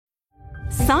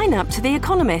Sign up to The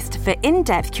Economist for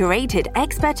in-depth curated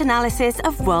expert analysis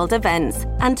of world events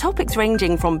and topics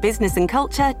ranging from business and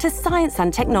culture to science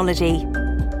and technology.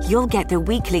 You'll get the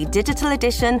weekly digital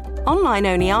edition,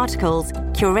 online-only articles,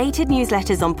 curated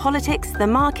newsletters on politics, the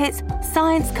markets,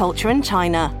 science, culture and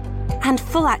China, and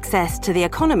full access to The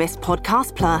Economist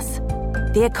Podcast Plus.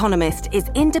 The Economist is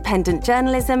independent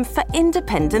journalism for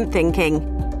independent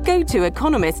thinking. Go to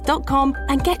economist.com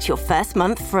and get your first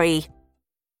month free.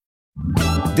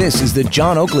 This is the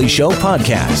John Oakley Show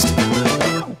podcast.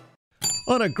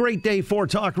 On a great day for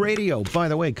talk radio. By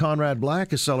the way, Conrad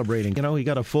Black is celebrating. You know, he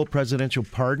got a full presidential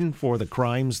pardon for the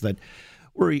crimes that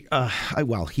were,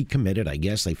 he committed, I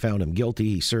guess. They found him guilty.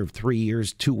 He served 3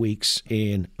 years, 2 weeks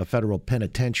in a federal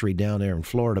penitentiary down there in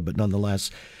Florida. But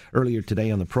nonetheless, earlier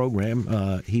today on the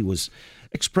program, he was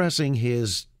expressing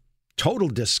his total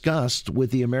disgust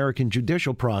with the American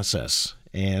judicial process.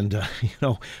 And,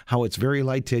 how it's very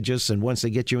litigious. And once they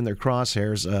get you in their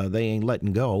crosshairs, they ain't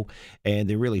letting go. And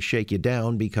they really shake you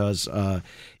down because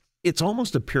it's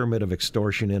almost a pyramid of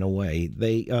extortion in a way.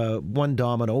 They one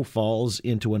domino falls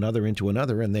into another,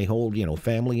 and they hold,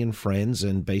 family and friends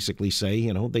and basically say,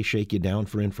 they shake you down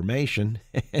for information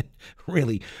and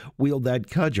really wield that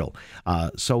cudgel.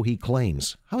 So he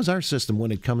claims. How's our system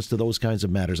when it comes to those kinds of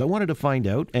matters? I wanted to find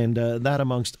out, and that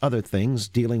amongst other things,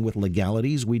 dealing with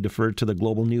legalities, we defer to the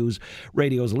Global News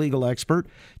Radio's legal expert,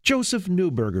 Joseph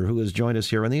Neuberger, who has joined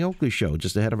us here on the Oakley Show,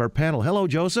 just ahead of our panel. Hello,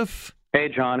 Joseph. Hey,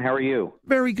 John, how are you?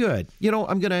 Very good.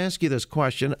 I'm going to ask you this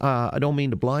question. I don't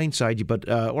mean to blindside you, but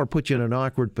or put you in an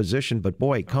awkward position. But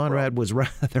boy, Conrad was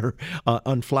rather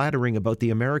unflattering about the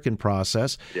American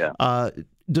process. Yeah.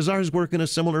 Does ours work in a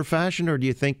similar fashion, or do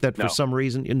you think that for some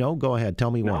reason, go ahead,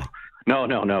 tell me why.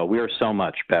 No. We are so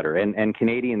much better, and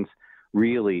Canadians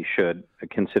really should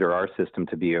consider our system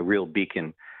to be a real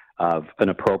beacon of an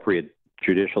appropriate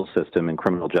judicial system and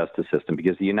criminal justice system,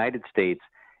 because the United States,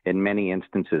 in many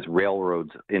instances, railroads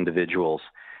individuals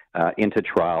into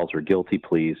trials or guilty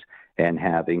pleas and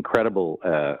have incredible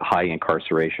high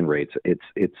incarceration rates.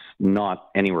 It's not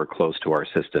anywhere close to our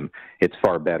system. It's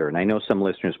far better. And I know some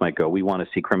listeners might go, we want to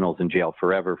see criminals in jail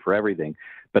forever for everything.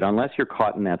 But unless you're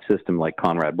caught in that system like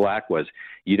Conrad Black was,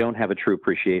 you don't have a true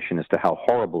appreciation as to how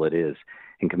horrible it is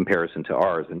in comparison to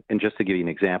ours. And just to give you an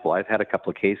example, I've had a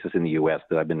couple of cases in the U.S.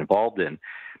 that I've been involved in,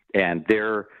 and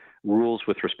their rules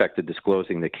with respect to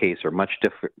disclosing the case are much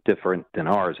different than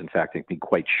ours. In fact, it can be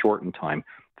quite short in time,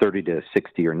 30 to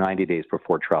 60 or 90 days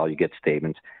before trial, you get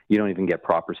statements. You don't even get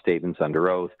proper statements under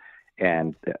oath,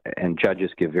 and judges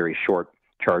give very short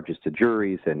charges to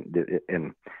juries, and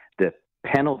the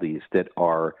penalties that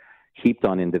are heaped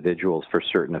on individuals for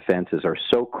certain offenses are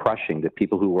so crushing that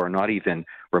people who are not even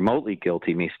remotely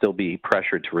guilty may still be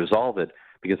pressured to resolve it,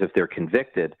 because if they're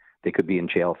convicted, they could be in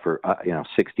jail for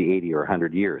 60, 80, or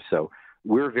 100 years. So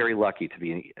we're very lucky to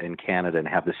be in Canada and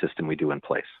have the system we do in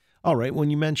place. All right.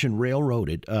 When you mentioned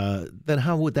railroaded, then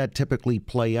how would that typically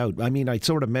play out? I mean, I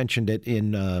sort of mentioned it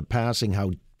in passing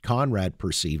how Conrad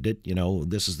perceived it.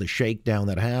 This is the shakedown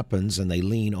that happens, and they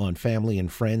lean on family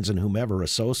and friends and whomever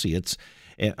associates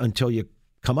until you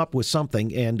come up with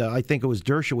something. And I think it was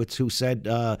Dershowitz who said,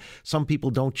 some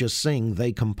people don't just sing,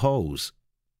 they compose.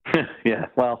 Yeah,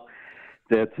 well,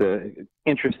 that's an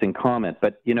interesting comment.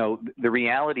 But, the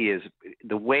reality is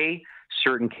the way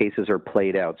certain cases are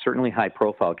played out, certainly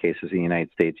high-profile cases in the United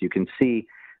States, you can see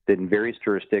that in various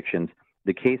jurisdictions,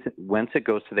 the case, once it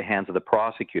goes to the hands of the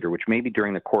prosecutor, which may be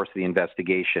during the course of the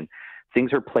investigation,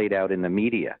 things are played out in the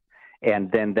media.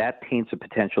 And then that paints a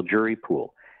potential jury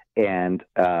pool. And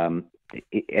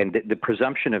the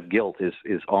presumption of guilt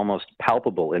is almost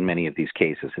palpable in many of these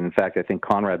cases. And in fact, I think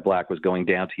Conrad Black was going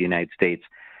down to the United States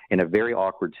in a very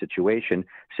awkward situation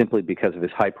simply because of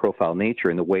his high-profile nature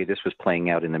and the way this was playing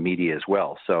out in the media as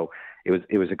well. So it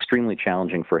was extremely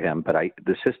challenging for him. But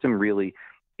the system really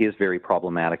is very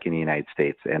problematic in the United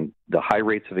States, and the high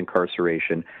rates of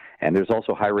incarceration, and there's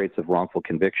also high rates of wrongful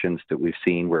convictions that we've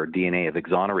seen where DNA have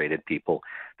exonerated people,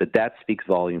 that speaks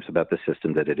volumes about the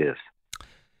system that it is.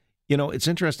 It's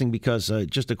interesting because,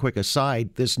 just a quick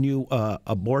aside, this new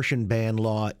abortion ban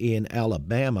law in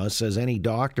Alabama says any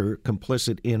doctor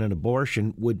complicit in an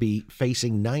abortion would be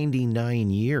facing 99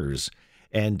 years.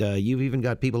 And you've even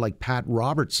got people like Pat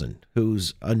Robertson,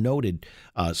 who's a noted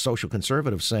social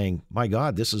conservative, saying, my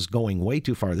God, this is going way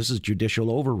too far. This is judicial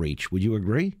overreach. Would you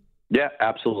agree? Yeah,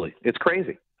 absolutely. It's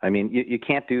crazy. I mean, you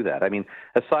can't do that. I mean,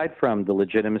 aside from the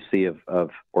legitimacy of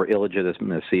or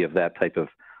illegitimacy of that type of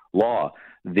law,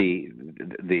 the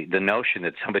notion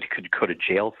that somebody could go to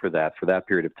jail for that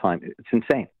period of time, it's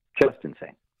insane, just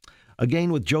insane.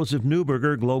 Again, with Joseph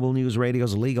Neuberger, Global News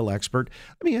Radio's legal expert.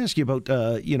 Let me ask you about,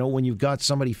 when you've got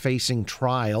somebody facing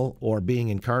trial or being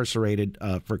incarcerated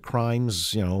for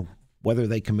crimes, whether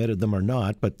they committed them or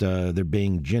not, but they're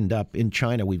being ginned up. In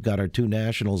China, we've got our two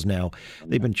nationals now.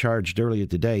 They've been charged earlier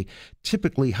today.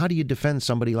 Typically, how do you defend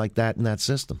somebody like that in that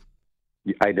system?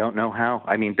 I don't know how.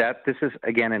 I mean, this is,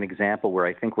 again, an example where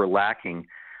I think we're lacking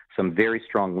some very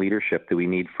strong leadership that we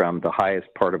need from the highest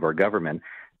part of our government,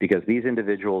 because these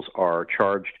individuals are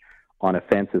charged on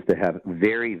offenses that have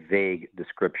very vague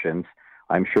descriptions.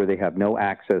 I'm sure they have no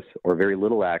access or very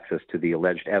little access to the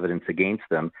alleged evidence against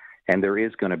them, and there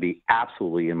is going to be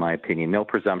absolutely, in my opinion, no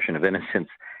presumption of innocence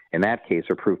in that case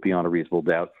or proof beyond a reasonable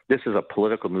doubt. This is a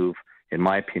political move, in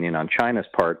my opinion, on China's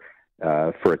part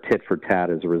for a tit for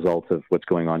tat as a result of what's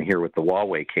going on here with the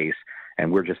Huawei case,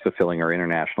 and we're just fulfilling our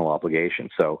international obligations.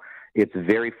 So it's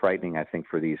very frightening, I think,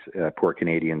 for these poor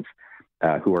Canadians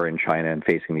who are in China and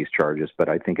facing these charges. But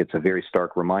I think it's a very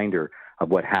stark reminder of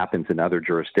what happens in other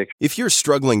jurisdictions. If you're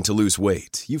struggling to lose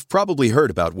weight, you've probably heard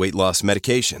about weight loss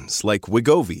medications like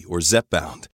Wegovy or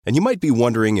Zepbound, and you might be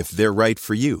wondering if they're right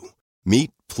for you. Meet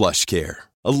PlushCare,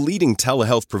 a leading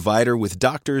telehealth provider with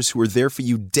doctors who are there for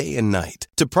you day and night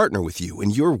to partner with you in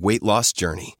your weight loss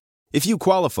journey. If you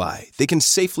qualify, they can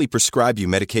safely prescribe you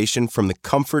medication from the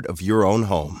comfort of your own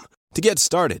home. To get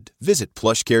started, visit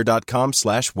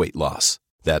plushcare.com/weightloss.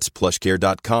 That's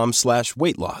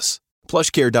plushcare.com/weightloss.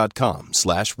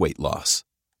 plushcare.com/weightloss.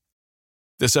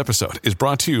 This episode is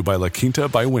brought to you by La Quinta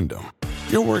by Wyndham.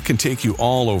 Your work can take you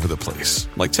all over the place,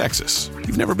 like Texas.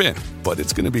 You've never been, but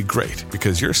it's going to be great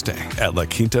because you're staying at La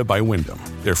Quinta by Wyndham.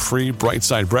 Their free Bright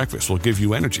Side breakfast will give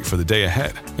you energy for the day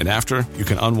ahead. And after, you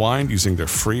can unwind using their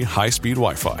free high-speed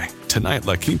Wi-Fi. Tonight,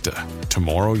 La Quinta.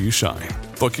 Tomorrow, you shine.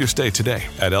 Book your stay today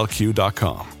at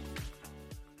lq.com.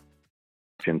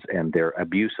 And their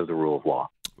abuse of the rule of law.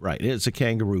 Right. It's a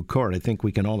kangaroo court. I think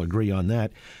we can all agree on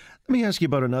that. Let me ask you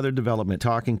about another development.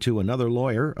 Talking to another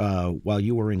lawyer while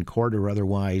you were in court or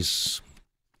otherwise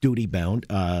duty-bound,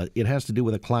 it has to do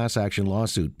with a class action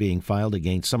lawsuit being filed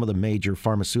against some of the major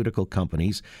pharmaceutical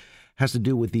companies. Has to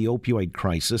do with the opioid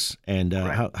crisis and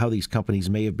how these companies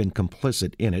may have been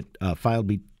complicit in it. Filed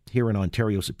here in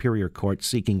Ontario Superior Court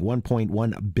seeking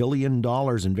 $1.1 billion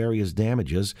in various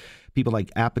damages. People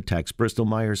like Apotex, Bristol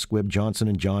Myers Squibb,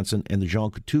 Johnson & Johnson, and the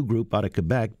Jean Coutu Group out of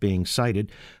Quebec being cited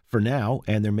for now,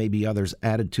 and there may be others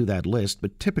added to that list.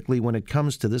 But typically when it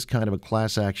comes to this kind of a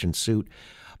class action suit,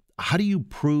 how do you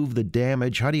prove the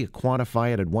damage? How do you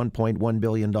quantify it at $1.1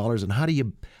 billion? And how do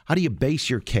you base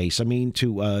your case? I mean,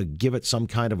 to give it some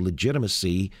kind of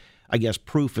legitimacy, I guess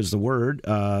proof is the word.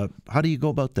 How do you go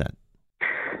about that?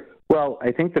 Well,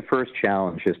 I think the first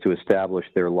challenge is to establish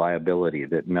their liability,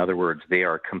 that, in other words, they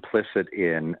are complicit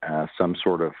in some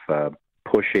sort of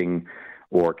pushing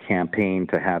or campaign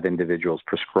to have individuals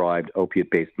prescribed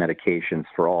opiate-based medications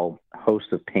for all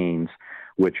hosts of pains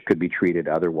which could be treated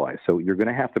otherwise. So you're going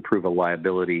to have to prove a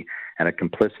liability and a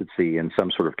complicity in some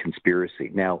sort of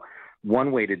conspiracy. Now,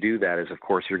 one way to do that is, of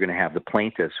course, you're going to have the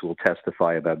plaintiffs who will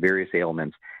testify about various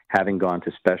ailments, having gone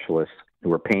to specialists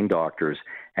who are pain doctors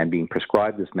and being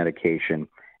prescribed this medication,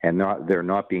 and there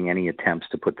not being any attempts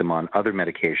to put them on other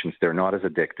medications. They're not as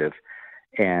addictive.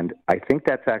 And I think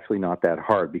that's actually not that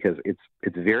hard, because it's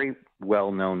very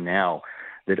well known now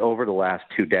that over the last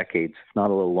 2 decades, if not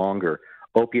a little longer,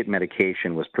 opiate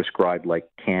medication was prescribed like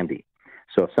candy.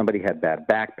 So if somebody had bad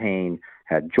back pain,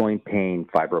 had joint pain,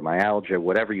 fibromyalgia,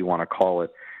 whatever you want to call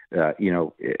it,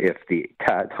 if the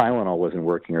Tylenol wasn't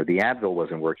working or the Advil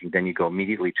wasn't working, then you go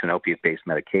immediately to an opiate-based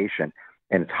medication,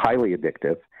 and it's highly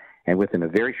addictive. And within a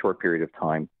very short period of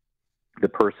time, the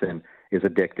person is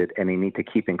addicted, and they need to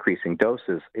keep increasing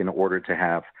doses in order to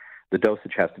have the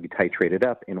dosage has to be titrated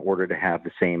up in order to have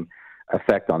the same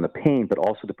effect on the pain, but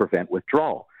also to prevent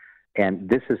withdrawal. And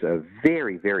this is a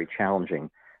very, very challenging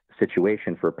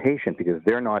situation for a patient, because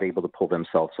they're not able to pull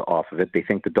themselves off of it. They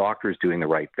think the doctor is doing the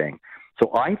right thing.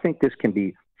 So I think this can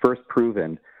be first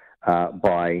proven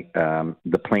by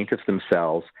the plaintiffs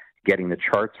themselves getting the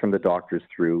charts from the doctors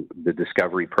through the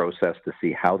discovery process to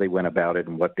see how they went about it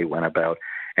and what they went about.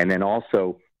 And then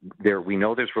also, we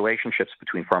know there's relationships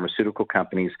between pharmaceutical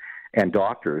companies and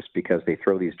doctors, because they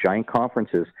throw these giant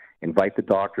conferences, invite the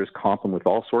doctors, comp them with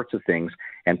all sorts of things,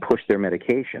 and push their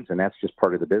medications. And that's just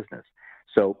part of the business.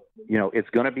 So, it's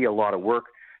going to be a lot of work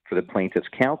for the plaintiffs'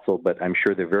 counsel, but I'm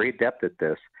sure they're very adept at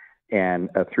this. And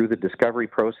through the discovery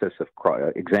process of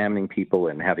examining people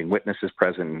and having witnesses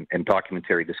present and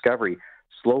documentary discovery,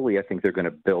 slowly I think they're going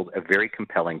to build a very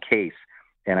compelling case.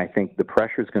 And I think the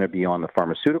pressure is going to be on the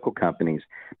pharmaceutical companies,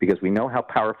 because we know how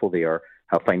powerful they are,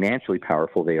 how financially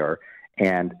powerful they are,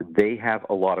 And they have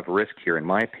a lot of risk here, in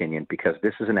my opinion, because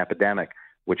this is an epidemic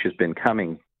which has been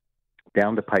coming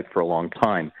down the pipe for a long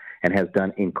time and has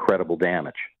done incredible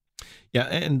damage. Yeah,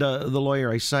 and the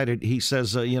lawyer I cited, he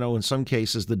says, in some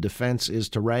cases the defense is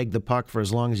to rag the puck for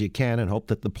as long as you can and hope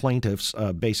that the plaintiffs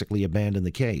basically abandon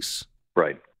the case.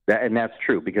 Right. And that's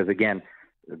true because, again,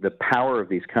 the power of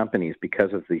these companies,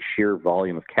 because of the sheer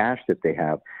volume of cash that they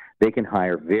have, they can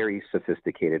hire very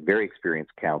sophisticated, very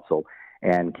experienced counsel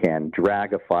and can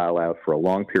drag a file out for a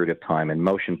long period of time and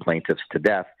motion plaintiffs to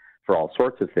death for all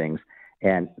sorts of things.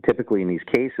 And typically in these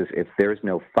cases, if there's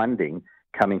no funding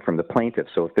coming from the plaintiff,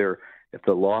 so if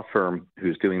the law firm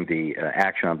who's doing the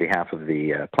action on behalf of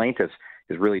the plaintiffs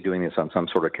is really doing this on some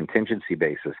sort of contingency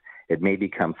basis, it may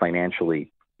become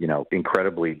financially,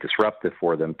 incredibly disruptive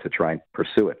for them to try and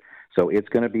pursue it. So it's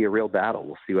going to be a real battle.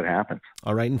 We'll see what happens.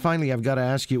 All right. And finally, I've got to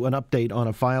ask you an update on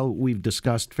a file we've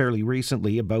discussed fairly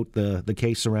recently about the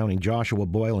case surrounding Joshua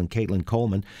Boyle and Caitlin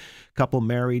Coleman. Couple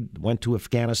married, went to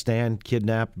Afghanistan,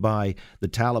 kidnapped by the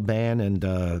Taliban,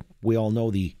 and we all know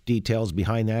the details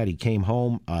behind that. He came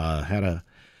home, had a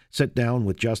sit down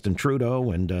with Justin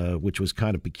Trudeau, and which was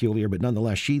kind of peculiar, but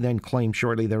nonetheless, she then claimed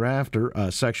shortly thereafter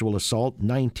sexual assault,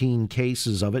 19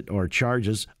 cases of it, or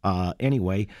charges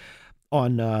anyway,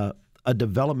 on a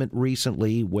development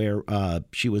recently where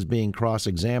she was being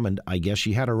cross-examined. I guess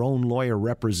she had her own lawyer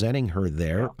representing her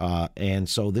there, and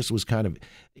so this was kind of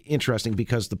interesting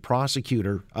because the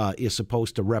prosecutor is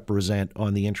supposed to represent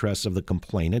on the interests of the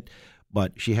complainant,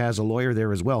 but she has a lawyer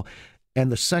there as well. And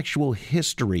the sexual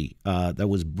history that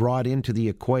was brought into the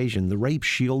equation, the rape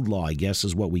shield law, I guess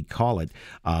is what we call it.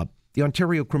 The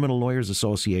Ontario Criminal Lawyers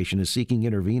Association is seeking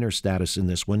intervener status in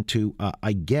this one to,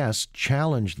 I guess,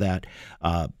 challenge that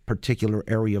particular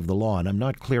area of the law. And I'm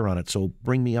not clear on it, so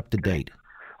bring me up to date.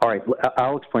 All right,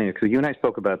 I'll explain it, because you and I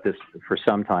spoke about this for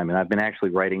some time, and I've been actually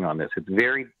writing on this. It's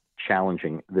very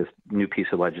challenging, this new piece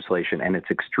of legislation, and it's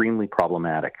extremely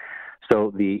problematic.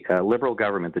 So the Liberal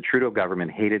government, the Trudeau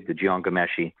government, hated the Jian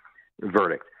Ghomeshi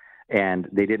verdict, and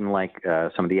they didn't like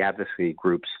some of the advocacy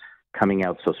groups coming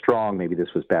out so strong. Maybe this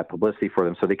was bad publicity for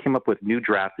them. So they came up with new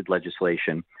drafted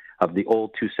legislation of the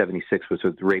old 276, which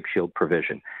was the rape shield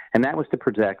provision. And that was to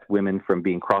protect women from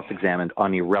being cross-examined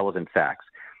on irrelevant facts,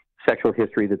 sexual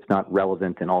history that's not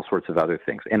relevant, and all sorts of other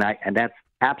things. And that's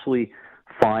absolutely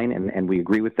fine, and we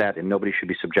agree with that, and nobody should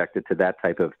be subjected to that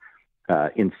type of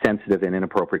insensitive and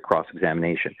inappropriate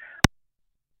cross-examination.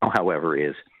 However,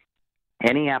 is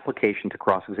any application to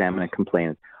cross-examine a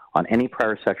complainant on any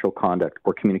prior sexual conduct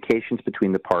or communications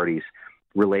between the parties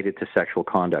related to sexual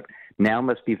conduct now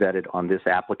must be vetted on this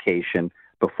application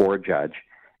before a judge.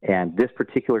 And this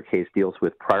particular case deals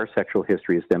with prior sexual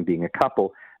history as them being a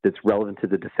couple that's relevant to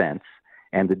the defense.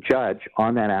 And the judge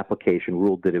on that application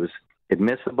ruled that it was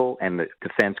admissible and the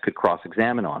defense could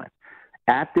cross-examine on it.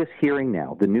 At this hearing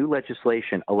now, the new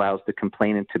legislation allows the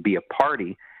complainant to be a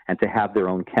party and to have their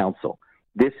own counsel.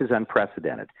 This is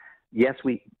unprecedented. Yes,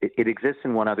 it exists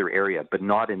in one other area, but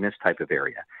not in this type of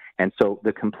area. And so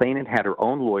the complainant had her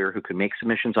own lawyer who could make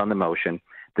submissions on the motion.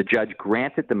 The judge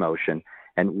granted the motion,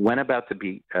 and when about to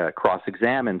be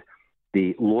cross-examined,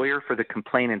 the lawyer for the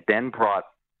complainant then brought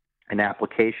an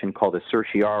application called a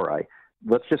certiorari,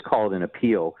 let's just call it an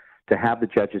appeal, to have the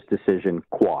judge's decision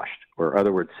quashed, or in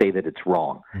other words, say that it's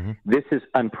wrong. Mm-hmm. This is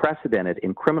unprecedented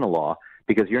in criminal law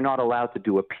because you're not allowed to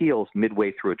do appeals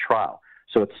midway through a trial.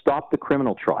 So it stopped the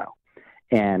criminal trial.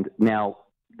 And now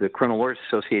the Criminal Lawyers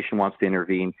Association wants to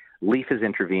intervene. LEAF is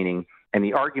intervening. And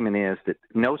the argument is that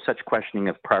no such questioning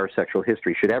of prior sexual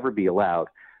history should ever be allowed.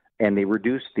 And they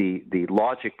reduce the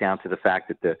logic down to the fact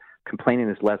that the complainant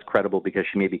is less credible because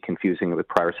she may be confusing it with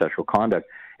prior sexual conduct.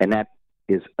 And that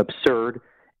is absurd.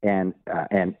 And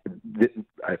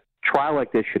a trial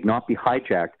like this should not be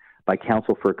hijacked by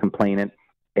counsel for a complainant.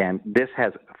 And this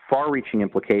has far-reaching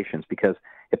implications because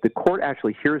if the court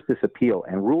actually hears this appeal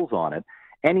and rules on it,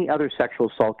 any other sexual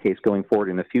assault case going forward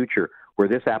in the future where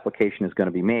this application is going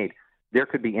to be made, there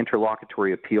could be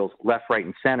interlocutory appeals left, right,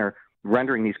 and center,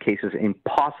 rendering these cases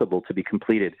impossible to be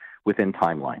completed within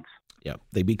timelines. Yeah,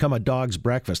 they become a dog's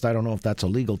breakfast. I don't know if that's a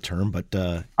legal term, but...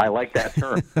 I like that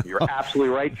term. You're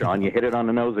absolutely right, John. You hit it on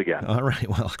the nose again. All right,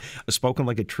 well, spoken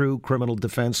like a true criminal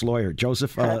defense lawyer.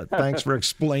 Joseph, thanks for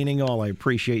explaining all. I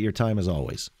appreciate your time as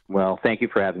always. Well, thank you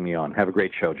for having me on. Have a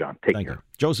great show, John. Take care.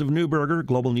 Joseph Neuberger,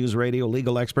 Global News Radio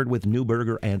legal expert with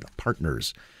Neuberger and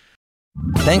Partners.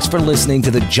 Thanks for listening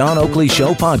to the John Oakley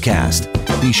Show podcast.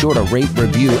 Be sure to rate,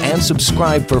 review, and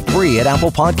subscribe for free at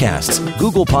Apple Podcasts,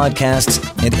 Google Podcasts,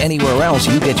 and anywhere else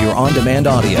you get your on-demand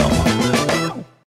audio.